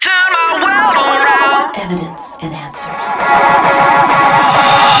Evidence and Answers.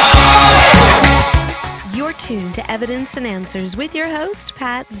 You're tuned to Evidence and Answers with your host,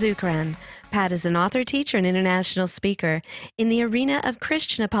 Pat Zukeran. Pat is an author, teacher, and international speaker in the arena of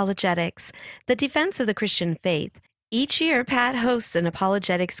Christian apologetics, the defense of the Christian faith. Each year, Pat hosts an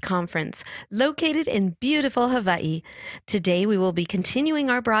apologetics conference located in beautiful Hawaii. Today, we will be continuing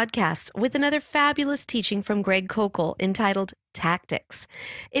our broadcast with another fabulous teaching from Greg Koukl entitled Tactics.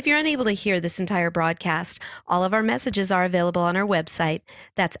 If you're unable to hear this entire broadcast, all of our messages are available on our website.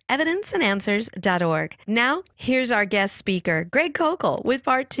 That's evidenceandanswers.org. Now, here's our guest speaker, Greg Koukl, with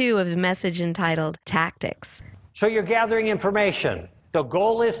part 2 of the message entitled Tactics. So you're gathering information. The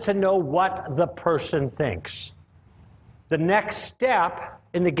goal is to know what the person thinks. The next step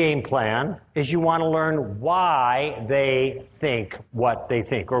in the game plan is you want to learn why they think what they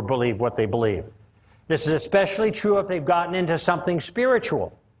think or believe what they believe. This is especially true if they've gotten into something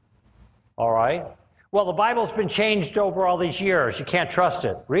spiritual. All right? Well, the Bible's been changed over all these years. You can't trust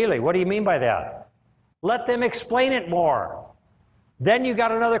it. Really? What do you mean by that? Let them explain it more. Then you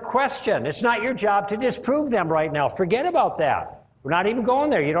got another question. It's not your job to disprove them right now. Forget about that. We're not even going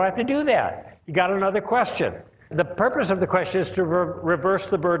there. You don't have to do that. You got another question. The purpose of the question is to reverse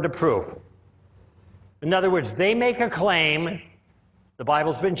the burden of proof. In other words, they make a claim, the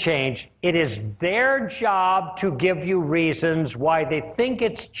Bible's been changed. It is their job to give you reasons why they think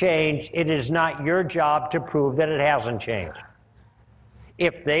it's changed. It is not your job to prove that it hasn't changed.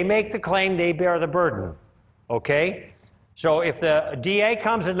 If they make the claim, they bear the burden. Okay? So if the DA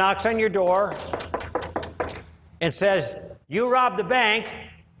comes and knocks on your door and says, "You robbed the bank,"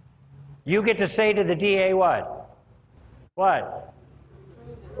 you get to say to the DA what? What?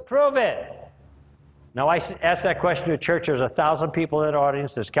 Prove it. Now, I asked that question to a church. There's 1,000 people in the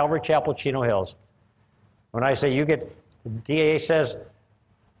audience. There's Calvary Chapel, Chino Hills. When I say the DA says,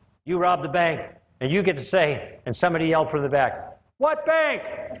 "You robbed the bank," and you get to say, and somebody yelled from the back, "What bank?"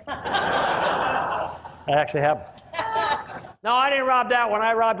 That actually happened. "No, I didn't rob that one.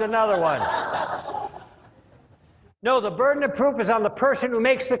 I robbed another one." No, the burden of proof is on the person who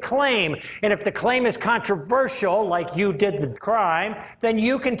makes the claim. And if the claim is controversial, like you did the crime, then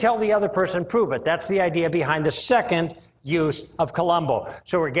you can tell the other person, prove it. That's the idea behind the second use of Columbo.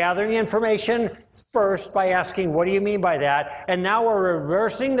 So we're gathering information first by asking, what do you mean by that? And now we're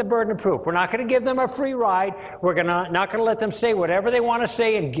reversing the burden of proof. We're not going to give them a free ride. We're not going to let them say whatever they want to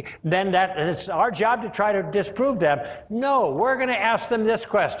say, and then it's our job to try to disprove them. No, we're going to ask them this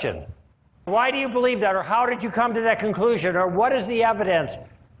question. Why do you believe that? Or how did you come to that conclusion? Or what is the evidence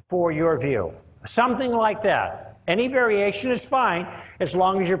for your view? Something like that. Any variation is fine as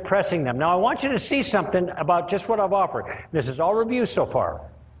long as you're pressing them. Now, I want you to see something about just what I've offered. This is all review so far.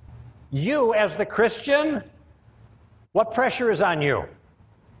 You, as the Christian, what pressure is on you?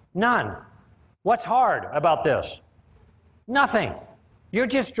 None. What's hard about this? Nothing. You're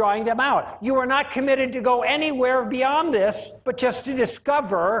just drawing them out. You are not committed to go anywhere beyond this, but just to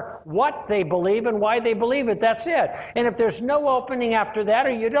discover what they believe and why they believe it. That's it. And if there's no opening after that,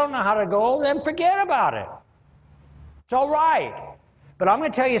 or you don't know how to go, then forget about it. It's all right. But I'm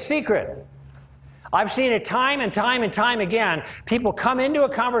going to tell you a secret. I've seen it time and time and time again. People come into a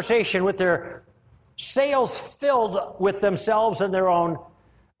conversation with their sails filled with themselves and their own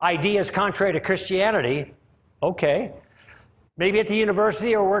ideas contrary to Christianity. Okay. Maybe at the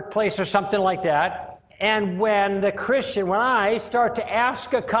university or workplace or something like that. And when I start to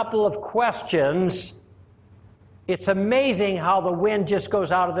ask a couple of questions, it's amazing how the wind just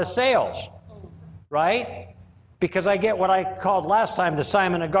goes out of the sails, right? Because I get what I called last time the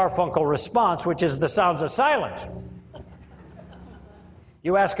Simon and Garfunkel response, which is the sounds of silence.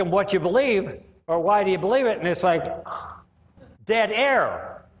 You ask them what you believe, or why do you believe it, and it's like dead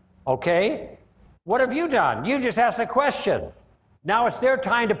air, okay? What have you done? You just asked a question. Now it's their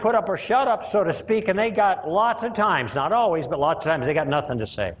time to put up or shut up, so to speak, and they got lots of times, not always, but lots of times they got nothing to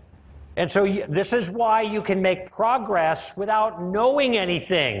say. And so this is why you can make progress without knowing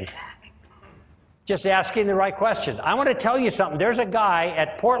anything. Just asking the right question. I want to tell you something. There's a guy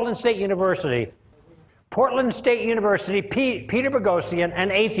at Portland State University, Peter Boghossian,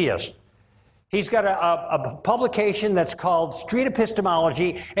 an atheist. He's got a publication that's called Street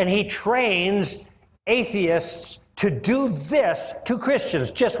Epistemology, and he trains atheists to do this to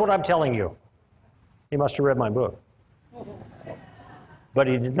Christians, just what I'm telling you. He must have read my book. But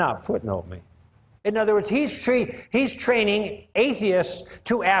he did not footnote me. In other words, he's training atheists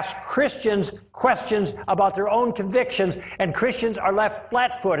to ask Christians questions about their own convictions, and Christians are left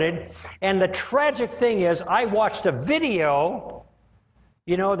flat-footed. And the tragic thing is, I watched a video,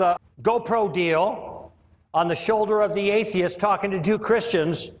 the GoPro deal on the shoulder of the atheist talking to two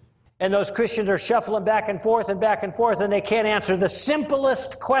Christians, And those Christians are shuffling back and forth, and they can't answer the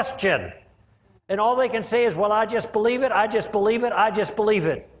simplest question. And all they can say is, well, I just believe it, I just believe it, I just believe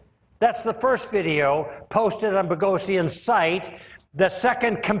it. That's the first video posted on Boghossian's site. The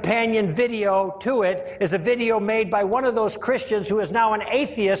second companion video to it is a video made by one of those Christians who is now an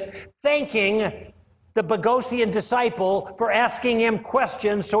atheist, thanking the Boghossian disciple for asking him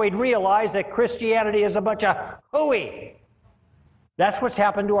questions so he'd realize that Christianity is a bunch of hooey. That's what's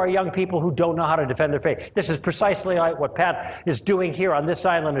happened to our young people who don't know how to defend their faith. This is precisely what Pat is doing here on this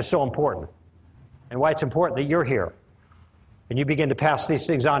island is so important, and why it's important that you're here and you begin to pass these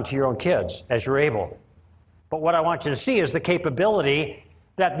things on to your own kids as you're able. But what I want you to see is the capability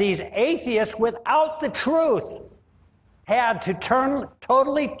that these atheists without the truth had to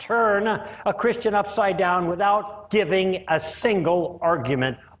totally turn a Christian upside down without giving a single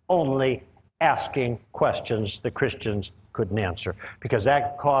argument, only asking questions the Christians couldn't answer, because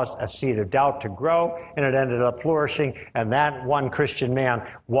that caused a seed of doubt to grow, and it ended up flourishing, and that one Christian man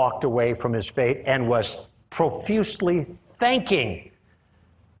walked away from his faith and was profusely thanking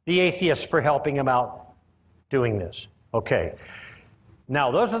the atheists for helping him out doing this. Okay.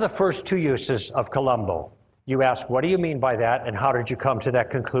 Now, those are the first two uses of Columbo. You ask, what do you mean by that, and how did you come to that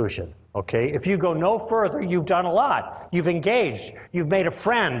conclusion? Okay. If you go no further, you've done a lot. You've engaged. You've made a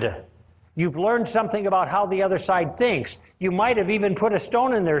friend. You've learned something about how the other side thinks. You might have even put a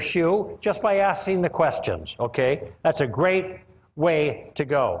stone in their shoe just by asking the questions, okay? That's a great way to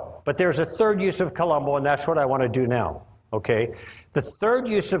go. But there's a third use of Columbo, and that's what I want to do now, okay? The third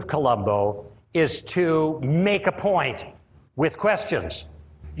use of Columbo is to make a point with questions.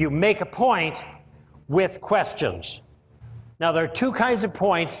 You make a point with questions. Now, there are two kinds of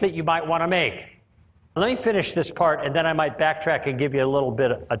points that you might want to make. Let me finish this part, and then I might backtrack and give you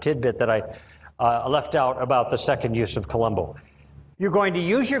a tidbit that I left out about the second use of Columbo. You're going to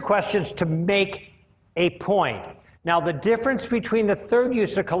use your questions to make a point. Now, the difference between the third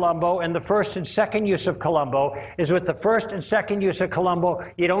use of Columbo and the first and second use of Columbo is with the first and second use of Columbo,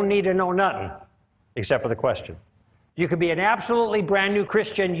 you don't need to know nothing except for the question. You could be an absolutely brand new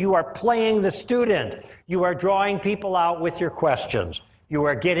Christian. You are playing the student. You are drawing people out with your questions. You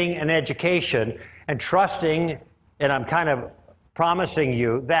are getting an education and trusting, and I'm kind of promising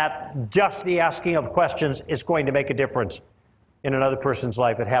you that just the asking of questions is going to make a difference in another person's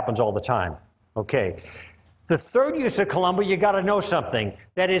life. It happens all the time. Okay. The third use of Columbo, you got to know something.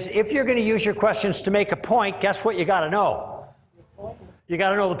 That is, if you're going to use your questions to make a point, guess what you got to know? You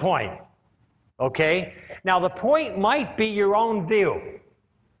got to know the point. Okay? Now, the point might be your own view.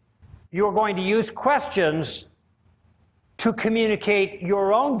 You're going to use questions to communicate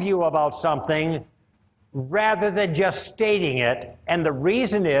your own view about something rather than just stating it. And the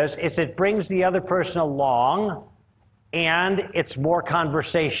reason is it brings the other person along, and it's more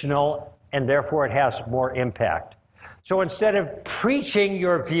conversational, and therefore it has more impact. So instead of preaching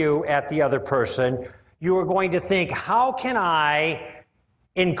your view at the other person, you are going to think, how can I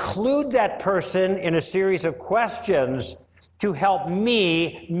include that person in a series of questions to help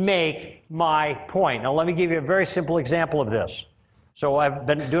me make my point? Now, let me give you a very simple example of this. So I've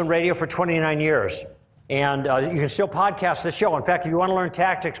been doing radio for 29 years. And you can still podcast the show. In fact, if you want to learn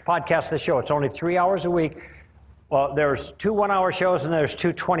tactics, podcast the show. It's only 3 hours a week. Well, there's 2 one-hour shows and there's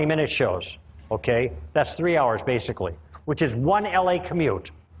 2 20-minute shows. Okay? That's 3 hours, basically, which is 1 LA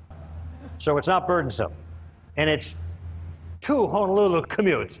commute. So it's not burdensome. And it's 2 Honolulu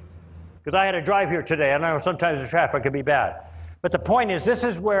commutes. Because I had to drive here today, and I know sometimes the traffic can be bad. But the point is, this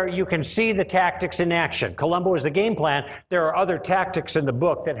is where you can see the tactics in action. Columbo is the game plan. There are other tactics in the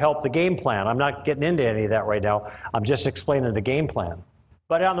book that help the game plan. I'm not getting into any of that right now. I'm just explaining the game plan.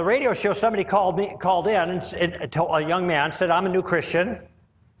 But on the radio show, somebody called in, and a young man said, I'm a new Christian.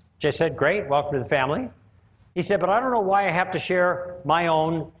 Jay said, great, welcome to the family. He said, but I don't know why I have to share my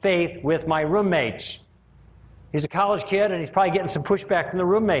own faith with my roommates. He's a college kid, and he's probably getting some pushback from the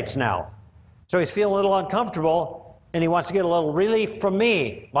roommates now. So he's feeling a little uncomfortable, and he wants to get a little relief from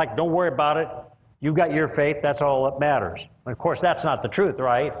me. Like, don't worry about it. You've got your faith. That's all that matters. And of course, that's not the truth,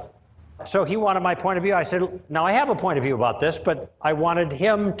 right? So he wanted my point of view. I said, now I have a point of view about this, but I wanted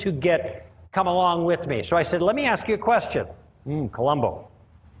him to come along with me. So I said, let me ask you a question. Columbo.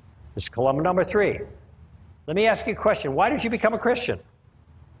 This is Columbo number 3. Let me ask you a question. Why did you become a Christian?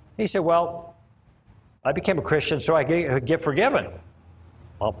 He said, well, I became a Christian so I could get forgiven.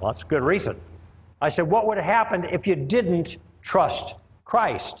 Well, that's a good reason. I said, what would have happened if you didn't trust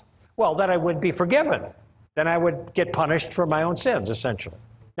Christ? Well, then I wouldn't be forgiven. Then I would get punished for my own sins, essentially.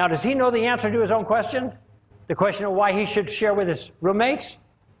 Now, does he know the answer to his own question? The question of why he should share with his roommates?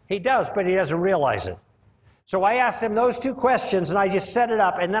 He does, but he doesn't realize it. So I asked him those two questions, and I just set it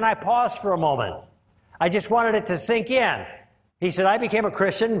up, and then I paused for a moment. I just wanted it to sink in. He said, I became a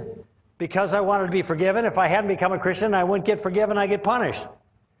Christian because I wanted to be forgiven. If I hadn't become a Christian, I wouldn't get forgiven, I'd get punished.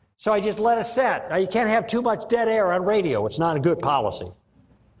 So I just let it set. Now, you can't have too much dead air on radio. It's not a good policy.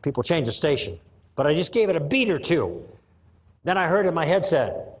 People change the station. But I just gave it a beat or two. Then I heard in my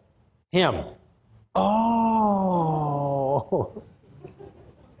headset, him. Oh.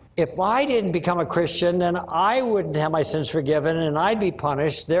 If I didn't become a Christian, then I wouldn't have my sins forgiven and I'd be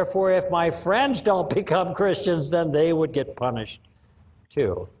punished. Therefore, if my friends don't become Christians, then they would get punished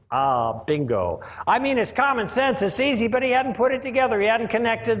too. Ah, bingo. I mean, it's common sense. It's easy, but he hadn't put it together. He hadn't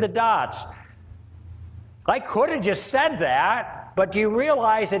connected the dots. I could have just said that, but do you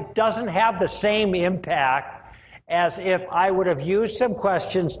realize it doesn't have the same impact as if I would have used some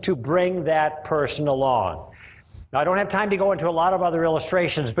questions to bring that person along? Now, I don't have time to go into a lot of other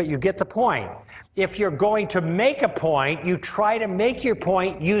illustrations, but you get the point. If you're going to make a point, you try to make your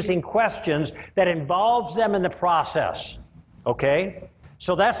point using questions that involves them in the process. Okay?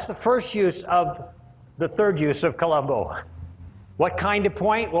 So that's the first use of the third use of Columbo. What kind of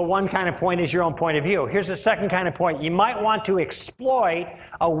point? Well, one kind of point is your own point of view. Here's the second kind of point. You might want to exploit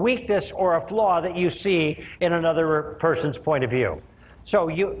a weakness or a flaw that you see in another person's point of view. So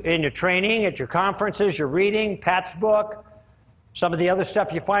you, in your training, at your conferences, your reading, Pat's book, some of the other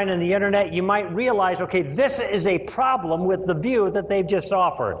stuff you find on the internet, you might realize, okay, this is a problem with the view that they've just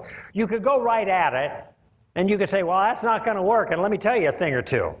offered. You could go right at it, and you could say, well, that's not going to work, and let me tell you a thing or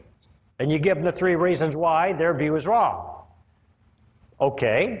two. And you give them the 3 reasons why their view is wrong.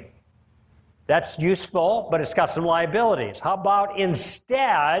 Okay, that's useful, but it's got some liabilities. How about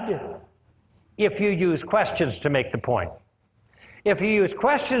instead, if you use questions to make the point? If you use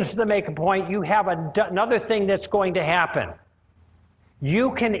questions to make a point, you have another thing that's going to happen.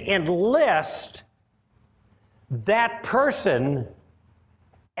 You can enlist that person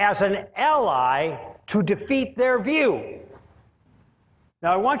as an ally to defeat their view.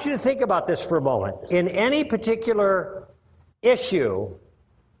 Now, I want you to think about this for a moment. In any particular issue,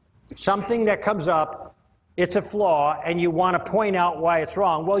 something that comes up, it's a flaw, and you want to point out why it's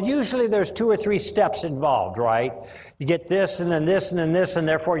wrong. Well, usually there's 2 or 3 steps involved, right? You get this, and then this, and then this, and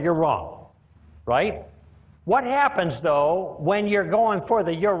therefore you're wrong, right? What happens, though, when you're going for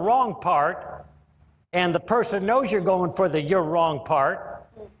the you're wrong part, and the person knows you're going for the you're wrong part,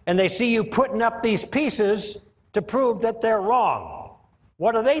 and they see you putting up these pieces to prove that they're wrong?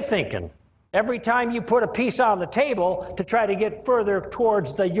 What are they thinking? Every time you put a piece on the table to try to get further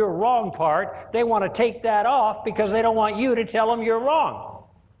towards the you're wrong part, they want to take that off because they don't want you to tell them you're wrong.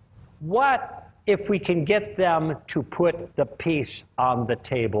 What if we can get them to put the piece on the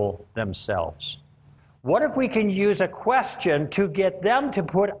table themselves? What if we can use a question to get them to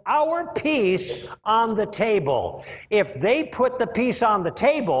put our piece on the table? If they put the piece on the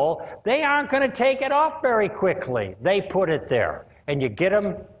table, they aren't going to take it off very quickly. They put it there. And you get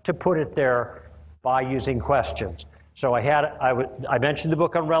them to put it there by using questions. So I mentioned the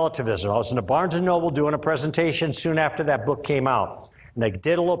book on relativism. I was in a Barnes & Noble doing a presentation soon after that book came out. And they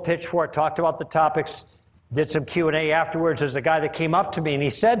did a little pitch for it, talked about the topics, did some Q&A afterwards. There's a guy that came up to me, and he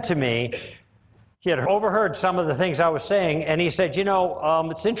said to me, he had overheard some of the things I was saying, and he said,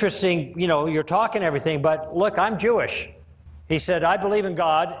 it's interesting, you're talking everything, but look, I'm Jewish. He said, I believe in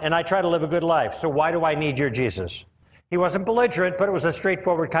God, and I try to live a good life, so why do I need your Jesus? He wasn't belligerent, but it was a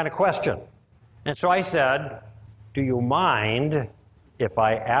straightforward kind of question. And so I said, do you mind if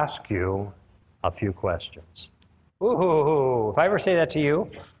I ask you a few questions? Ooh, if I ever say that to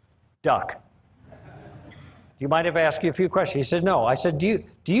you, duck. Do you mind if I ask you a few questions? He said, no. I said, do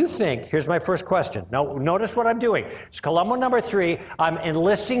you think, here's my first question. Now, notice what I'm doing. It's Columbo number 3. I'm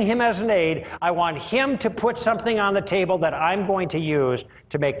enlisting him as an aide. I want him to put something on the table that I'm going to use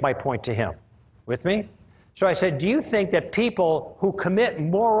to make my point to him. With me? So I said, do you think that people who commit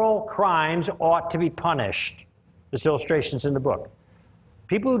moral crimes ought to be punished? This illustration's in the book.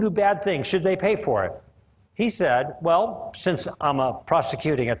 People who do bad things, should they pay for it? He said, well, since I'm a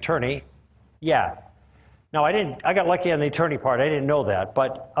prosecuting attorney, yeah. Now, I got lucky on the attorney part. I didn't know that.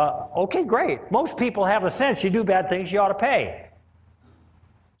 But, okay, great. Most people have a sense you do bad things, you ought to pay.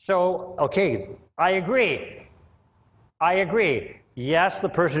 So, okay, I agree. Yes, the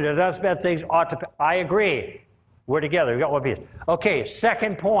person who does bad things ought to pay. I agree. We're together. We got one piece. Okay,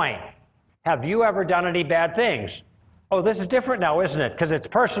 second point. Have you ever done any bad things? Oh, this is different now, isn't it? Because it's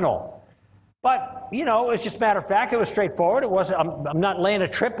personal. But, it's just matter of fact. It was straightforward. It wasn't. I'm not laying a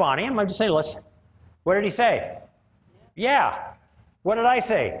trip on him. I'm just saying, what did he say? Yeah. What did I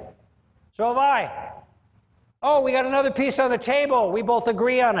say? So have I. Oh, we got another piece on the table. We both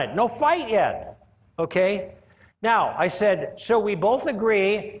agree on it. No fight yet. Okay? Now, I said, so we both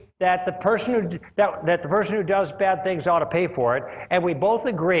agree that the person who does bad things ought to pay for it, and we both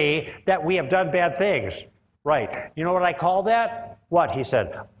agree that we have done bad things. Right. You know what I call that? What? He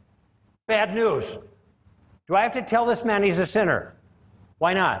said, bad news. Do I have to tell this man he's a sinner?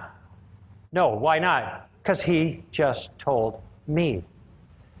 Why not? No, why not? Because he just told me.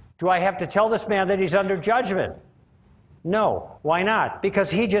 Do I have to tell this man that he's under judgment? No. Why not?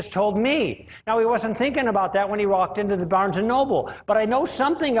 Because he just told me. Now, he wasn't thinking about that when he walked into the Barnes & Noble, but I know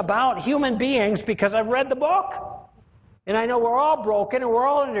something about human beings because I've read the book. And I know we're all broken and we're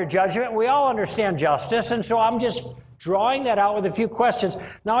all under judgment. We all understand justice. And so I'm just drawing that out with a few questions.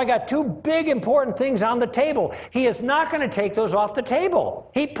 Now I got two big important things on the table. He is not going to take those off the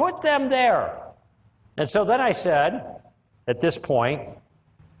table. He put them there. And so then I said, at this point,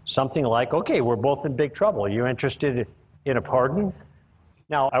 something like, okay, we're both in big trouble. Are you interested in a pardon?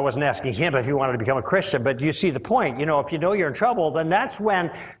 Now, I wasn't asking him if he wanted to become a Christian, but you see the point. You know, if you know you're in trouble, then that's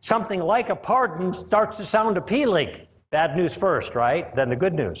when something like a pardon starts to sound appealing. Bad news first, right? Then the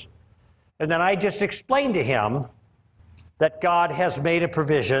good news. And then I just explained to him that God has made a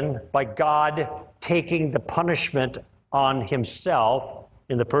provision by God taking the punishment on himself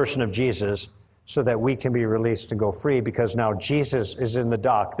in the person of Jesus so that we can be released and go free because now Jesus is in the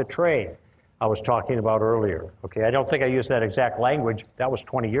dock, the train I was talking about earlier. Okay, I don't think I used that exact language. That was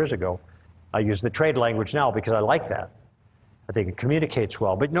 20 years ago. I use the trade language now because I like that. I think it communicates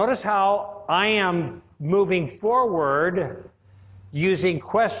well. But notice how I am moving forward using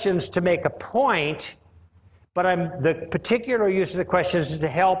questions to make a point, but the particular use of the questions is to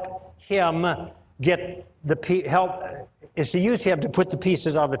help him get is to use him to put the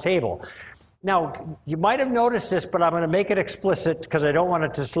pieces on the table. Now, you might have noticed this, but I'm going to make it explicit because I don't want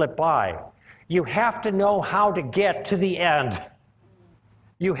it to slip by. You have to know how to get to the end.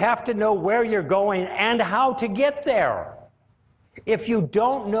 You have to know where you're going and how to get there. If you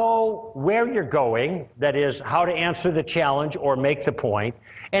don't know where you're going, that is, how to answer the challenge or make the point,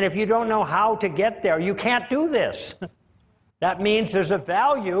 and if you don't know how to get there, you can't do this. That means there's a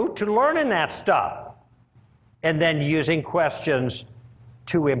value to learning that stuff. And then using questions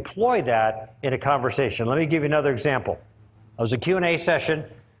to employ that in a conversation. Let me give you another example. It was a Q&A session.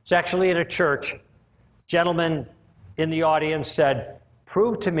 It's actually in a church. Gentleman in the audience said,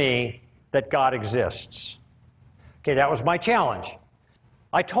 "Prove to me that God exists." Okay, that was my challenge.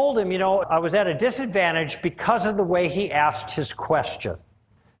 I told him, I was at a disadvantage because of the way he asked his question.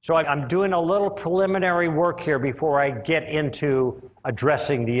 So I'm doing a little preliminary work here before I get into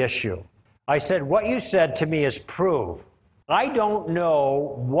addressing the issue. I said, what you said to me is proof. I don't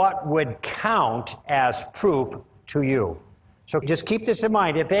know what would count as proof to you. So just keep this in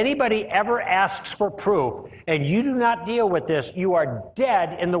mind. If anybody ever asks for proof and you do not deal with this, you are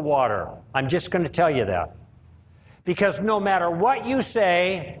dead in the water. I'm just going to tell you that. Because no matter what you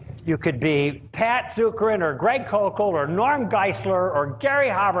say, you could be Pat Zukeran or Greg Koukl or Norm Geisler or Gary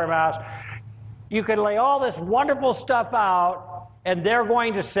Habermas. You could lay all this wonderful stuff out, and they're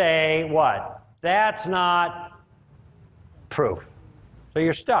going to say, what? That's not proof. So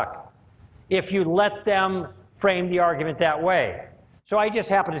you're stuck if you let them frame the argument that way. So I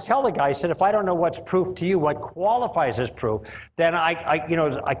just happened to tell the guy, I said, if I don't know what's proof to you, what qualifies as proof, then I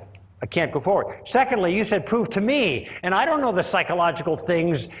can't go forward. Secondly, you said prove to me, and I don't know the psychological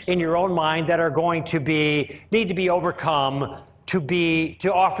things in your own mind that are going to need to be overcome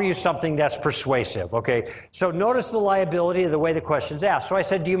to offer you something that's persuasive, okay? So notice the liability of the way the question's asked. So I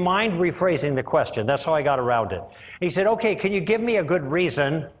said, do you mind rephrasing the question? That's how I got around it. He said, okay, can you give me a good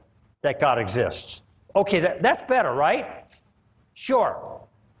reason that God exists? Okay, that's better, right? Sure.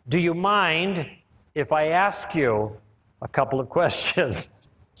 Do you mind if I ask you a couple of questions?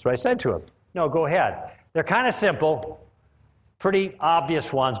 That's what I said to him. No, go ahead. They're kind of simple, pretty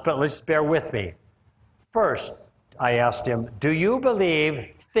obvious ones, but let's bear with me. First, I asked him, do you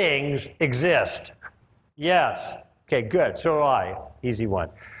believe things exist? Yes. Okay, good. So do I. Easy one.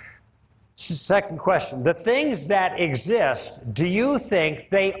 Second question, the things that exist, do you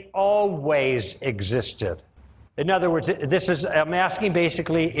think they always existed? In other words, I'm asking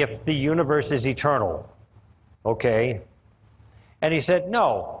basically if the universe is eternal. Okay? And he said,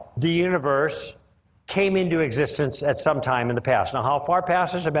 no, the universe came into existence at some time in the past. Now, how far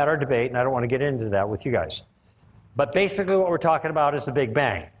past is a matter of debate, and I don't want to get into that with you guys. But basically what we're talking about is the Big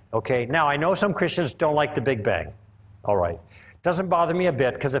Bang, okay? Now, I know some Christians don't like the Big Bang. All right. Doesn't bother me a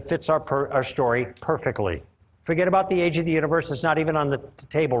bit because it fits our story perfectly. Forget about the age of the universe. It's not even on the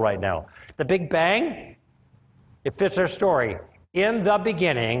table right now. The Big Bang, it fits our story. In the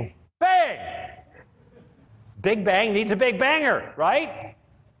beginning, bang! Big Bang needs a big banger, right?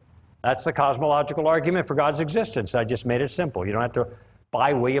 That's the cosmological argument for God's existence. I just made it simple. You don't have to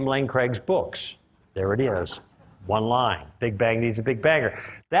buy William Lane Craig's books. There it is. One line. Big Bang needs a Big Banger.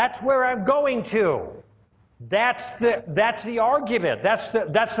 That's where I'm going to. That's the argument. That's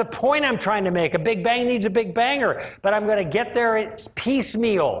the point I'm trying to make. A Big Bang needs a Big Banger, but I'm going to get there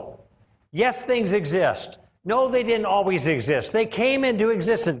piecemeal. Yes, things exist. No, they didn't always exist. They came into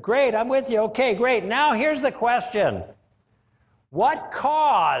existence. Great, I'm with you. Okay, great. Now here's the question. What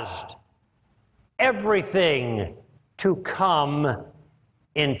caused everything to come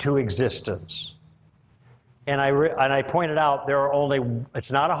into existence? And I pointed out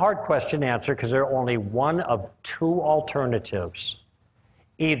it's not a hard question to answer because there are only one of two alternatives.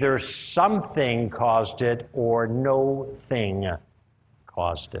 Either something caused it or no thing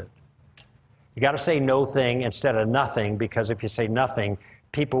caused it. You got to say no thing instead of nothing, because if you say nothing,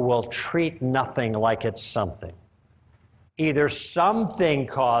 people will treat nothing like it's something. Either something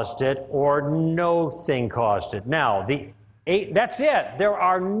caused it or no thing caused it. Now, that's it. There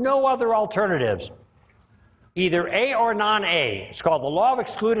are no other alternatives. Either A or non-A. It's called the law of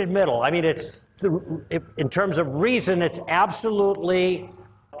excluded middle. I mean, in terms of reason, it's absolutely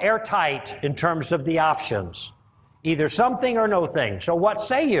airtight in terms of the options. Either something or no thing. So what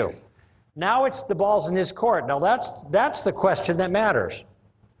say you? Now the ball's in his court. Now that's the question that matters.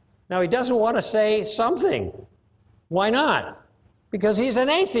 Now he doesn't want to say something. Why not? Because he's an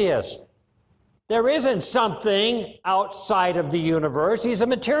atheist. There isn't something outside of the universe. He's a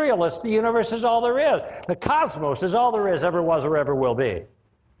materialist. The universe is all there is. The cosmos is all there is, ever was, or ever will be.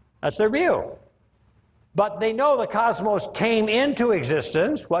 That's their view. But they know the cosmos came into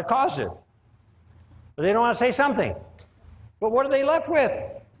existence. What caused it? But they don't want to say something. But what are they left with?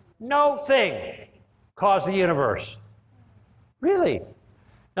 No thing caused the universe. Really?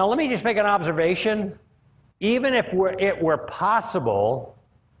 Now let me just make an observation. Even if it were possible,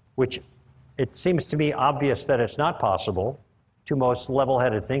 which it seems to me obvious that it's not possible to most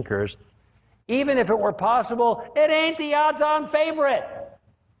level-headed thinkers, even if it were possible, it ain't the odds-on favorite.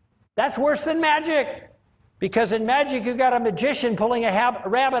 That's worse than magic. Because in magic, you got a magician pulling a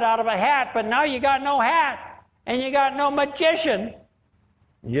rabbit out of a hat, but now you got no hat, and you got no magician.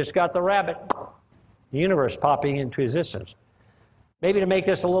 You just got the rabbit, the universe popping into existence. Maybe to make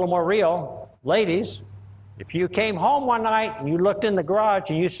this a little more real, ladies, if you came home one night and you looked in the garage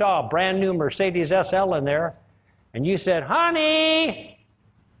and you saw a brand new Mercedes SL in there, and you said, honey,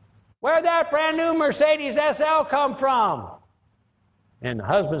 where'd that brand new Mercedes SL come from? And the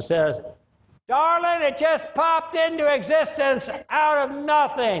husband says, darling, it just popped into existence out of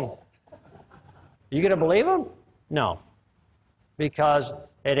nothing. You gonna believe him? No. Because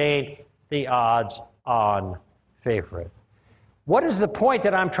it ain't the odds-on favorite. What is the point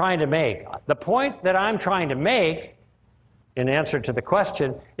that I'm trying to make? The point that I'm trying to make, in answer to the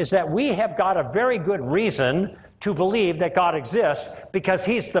question, is that we have got a very good reason to believe that God exists because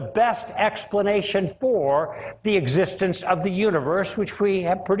he's the best explanation for the existence of the universe, which we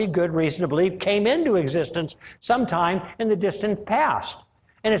have pretty good reason to believe came into existence sometime in the distant past.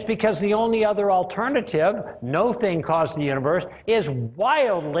 And it's because the only other alternative, no thing caused the universe, is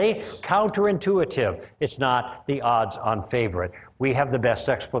wildly counterintuitive. It's not the odds-on favorite. We have the best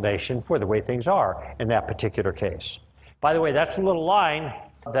explanation for the way things are in that particular case. By the way, that's a little line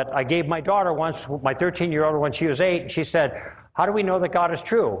that I gave my daughter once, my 13-year-old, when she was 8. She said, how do we know that God is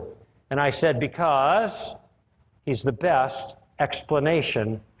true? And I said, because he's the best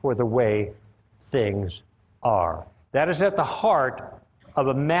explanation for the way things are. That is at the heart of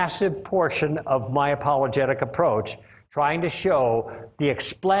a massive portion of my apologetic approach, trying to show the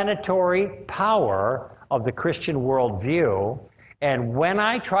explanatory power of the Christian worldview. And when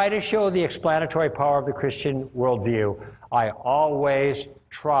I try to show the explanatory power of the Christian worldview, I always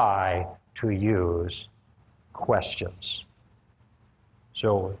try to use questions.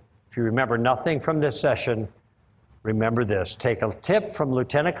 So if you remember nothing from this session, remember this. Take a tip from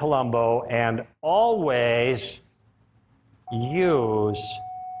Lieutenant Columbo and always use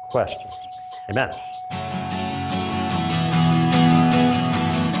questions. Amen.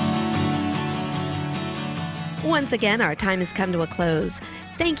 Once again, our time has come to a close.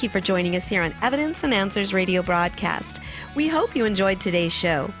 Thank you for joining us here on Evidence and Answers radio broadcast. We hope you enjoyed today's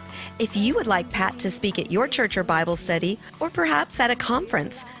show. If you would like Pat to speak at your church or Bible study, or perhaps at a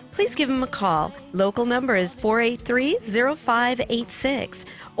conference, please give him a call. Local number is 483-0586,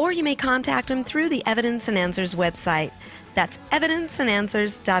 or you may contact him through the Evidence and Answers website. That's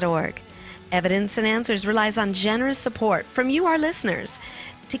evidenceandanswers.org. Evidence and Answers relies on generous support from you, our listeners.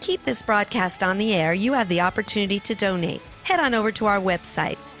 To keep this broadcast on the air, you have the opportunity to donate. Head on over to our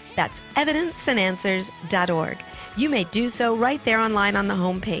website, That's evidenceandanswers.org. You may do so right there online on the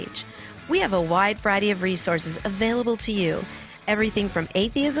homepage. We have a wide variety of resources available to you, everything from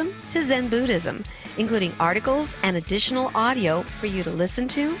atheism to Zen Buddhism, including articles and additional audio for you to listen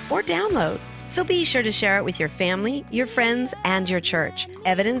to or download. So be sure to share it with your family, your friends, and your church.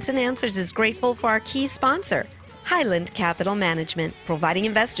 Evidence and Answers is grateful for our key sponsor, Highland Capital Management, providing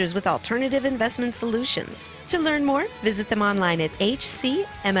investors with alternative investment solutions. To learn more, visit them online at hcmlp.com.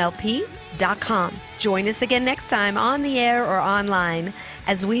 Join us again next time on the air or online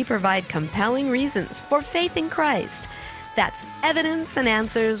as we provide compelling reasons for faith in Christ. That's Evidence and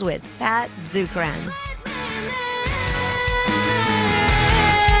Answers with Pat Zukeran.